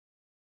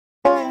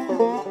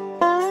The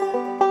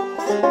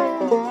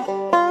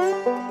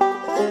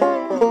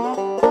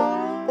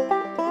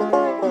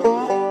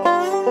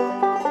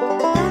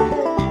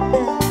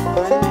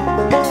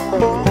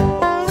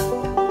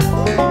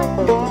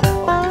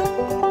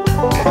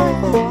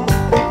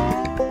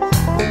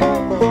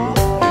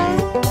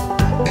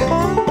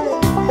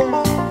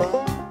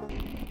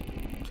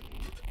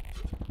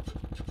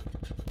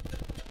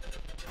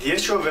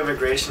issue of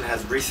immigration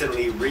has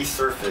recently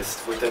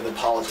resurfaced within the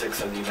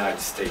politics of the United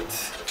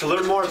States. To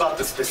learn more about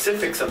the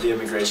specifics of the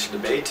immigration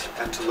debate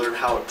and to learn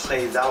how it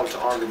plays out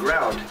on the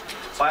ground,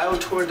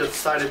 BioTour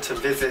decided to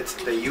visit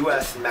the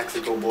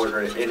US-Mexico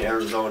border in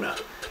Arizona,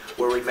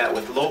 where we met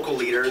with local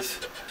leaders,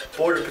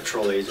 Border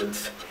Patrol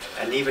agents,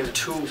 and even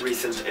 2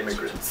 recent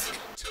immigrants.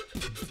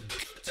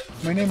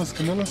 My name is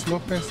Camillus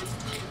Lopez.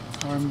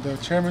 I'm the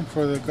chairman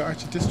for the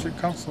Gaachi District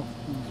Council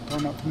in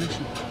Tohono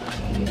Nation.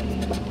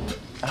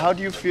 How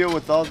do you feel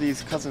with all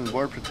these Customs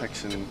Border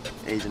Protection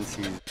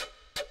agencies?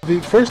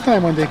 The first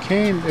time when they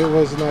came, it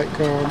was like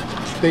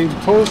they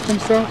imposed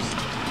themselves.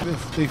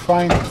 If they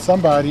find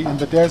somebody in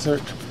the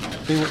desert,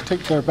 they would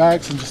take their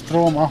bags and just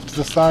throw them off to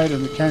the side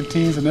in the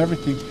canteens and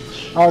everything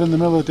out in the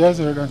middle of the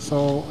desert. And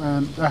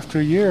after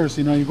years,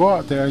 you know, you go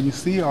out there and you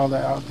see all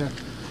that out there.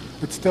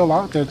 It's still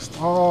out there. It's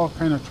all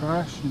kind of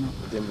trash, you know.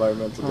 The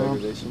environmental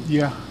degradation?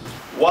 Yeah.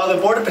 While the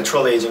Border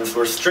Patrol agents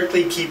were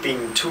strictly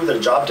keeping to their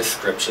job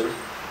description,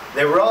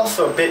 they were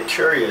also a bit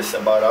curious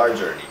about our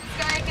journey.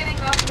 This guy getting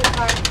off the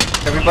car.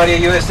 Everybody a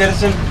U.S.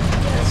 citizen?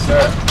 Yes, sir.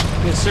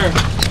 Yes, sir.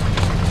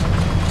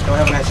 Don't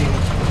have a nice evening.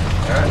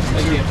 All right,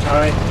 thank you. All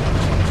right.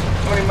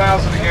 20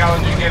 miles to the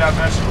gallon, you get out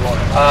vegetable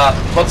oil.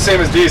 About the same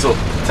as diesel.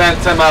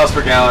 10 miles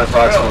per gallon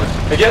approximately.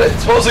 Really?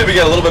 Supposedly we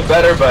get a little bit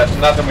better, but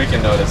nothing we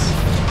can notice.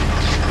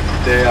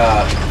 They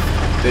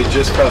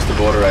just crossed the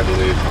border, I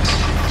believe.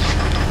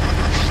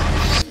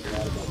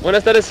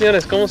 Buenas tardes,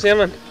 señores. ¿Cómo se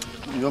llaman?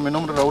 Yo, mi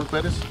nombre es Raúl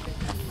Pérez.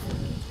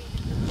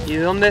 ¿Y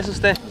de dónde es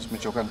usted? Es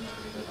Michoacán.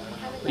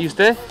 ¿Y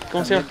usted?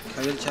 ¿Cómo se llama?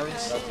 Javier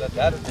Chávez.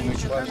 De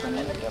Michoacán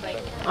también.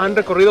 ¿Han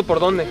recorrido por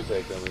dónde?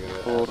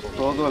 Por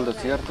todo el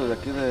desierto de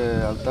aquí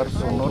de Altar,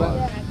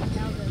 Sonora.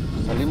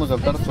 Salimos de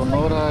Altar,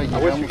 Sonora y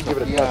llegamos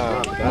aquí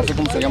a, no sé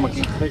cómo se llama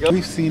aquí.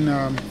 We've seen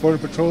Border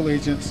Patrol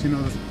agents, you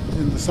know,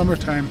 in the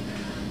summertime,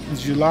 in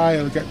July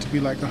it'll get to be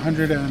like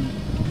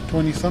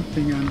 120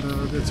 something, and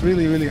it's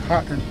really, really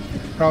hot, and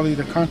probably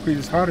the concrete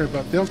is hotter,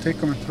 but they'll take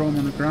them and throw them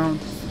on the ground,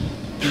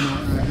 you know,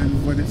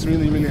 and when it's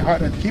really, really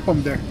hot, and keep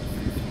them there.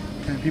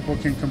 And people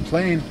can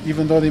complain,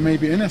 even though they may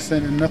be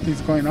innocent and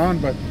nothing's going on,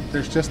 but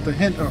there's just a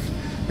hint of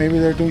maybe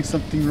they're doing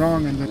something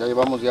wrong. And Ya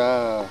llevamos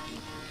ya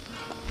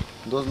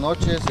 2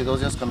 noches y 2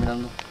 días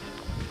caminando.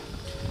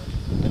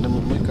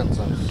 Tenemos muy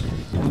cansados.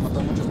 Hemos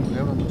matado muchas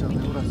culebras, muchas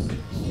víboras,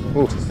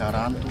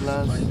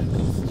 tarántulas.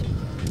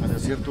 El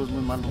desierto es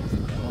muy malo,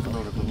 no se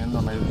lo recomiendo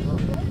a nadie.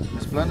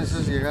 Mis planes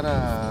es llegar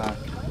a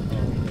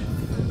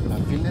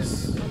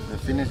Phoenix, de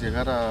Phoenix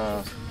llegar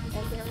a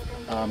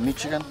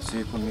Michigan,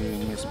 sí, con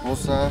mi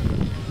esposa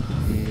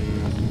y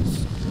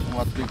mis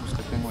 4 hijos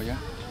que tengo allá.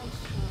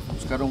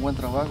 Buscar un buen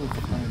trabajo y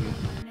portarme bien.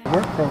 the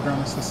work program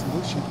is the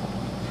solution,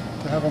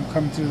 to have them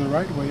come through the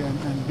right way,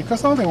 and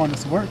because all they want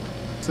is work.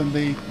 And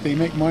they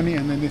make money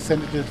and then they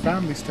send it to their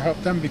families to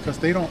help them because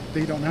they don't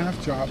have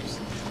jobs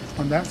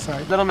on that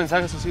side. Dar un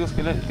mensaje a sus hijos,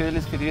 ¿qué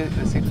les quería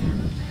decir?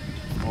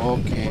 Oh,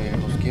 que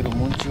los quiero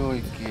mucho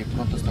y que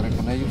pronto estaré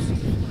con ellos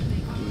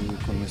y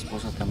con mi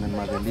esposa también,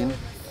 Madeline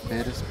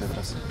Pérez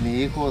Pedraza.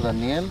 Mi hijo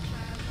Daniel,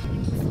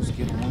 los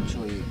quiero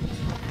mucho y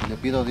le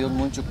pido a Dios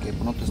mucho que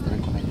pronto estaré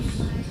con ellos,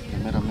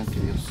 primeramente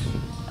Dios.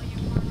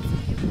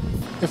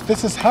 If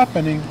this is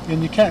happening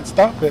and you can't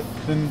stop it,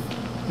 then,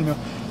 you know,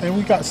 and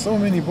we got so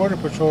many Border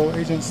Patrol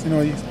agents, you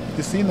know, you've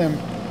seen them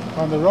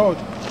on the road.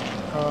 They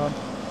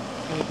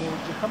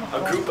come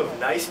across. A group of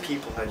nice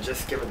people had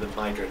just given the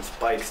migrants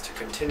bikes to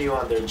continue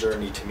on their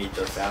journey to meet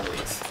their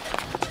families.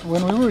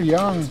 When we were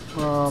young,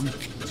 a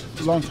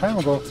long time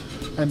ago,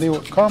 and they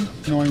would come,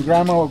 you know, and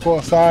grandma would go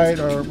outside,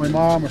 or my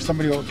mom or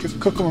somebody would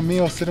cook them a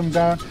meal, sit them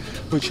down.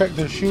 We'd check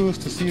their shoes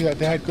to see that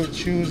they had good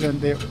shoes, and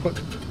they would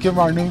give them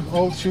our new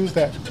old shoes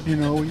that, you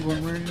know, we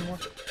weren't wearing anymore.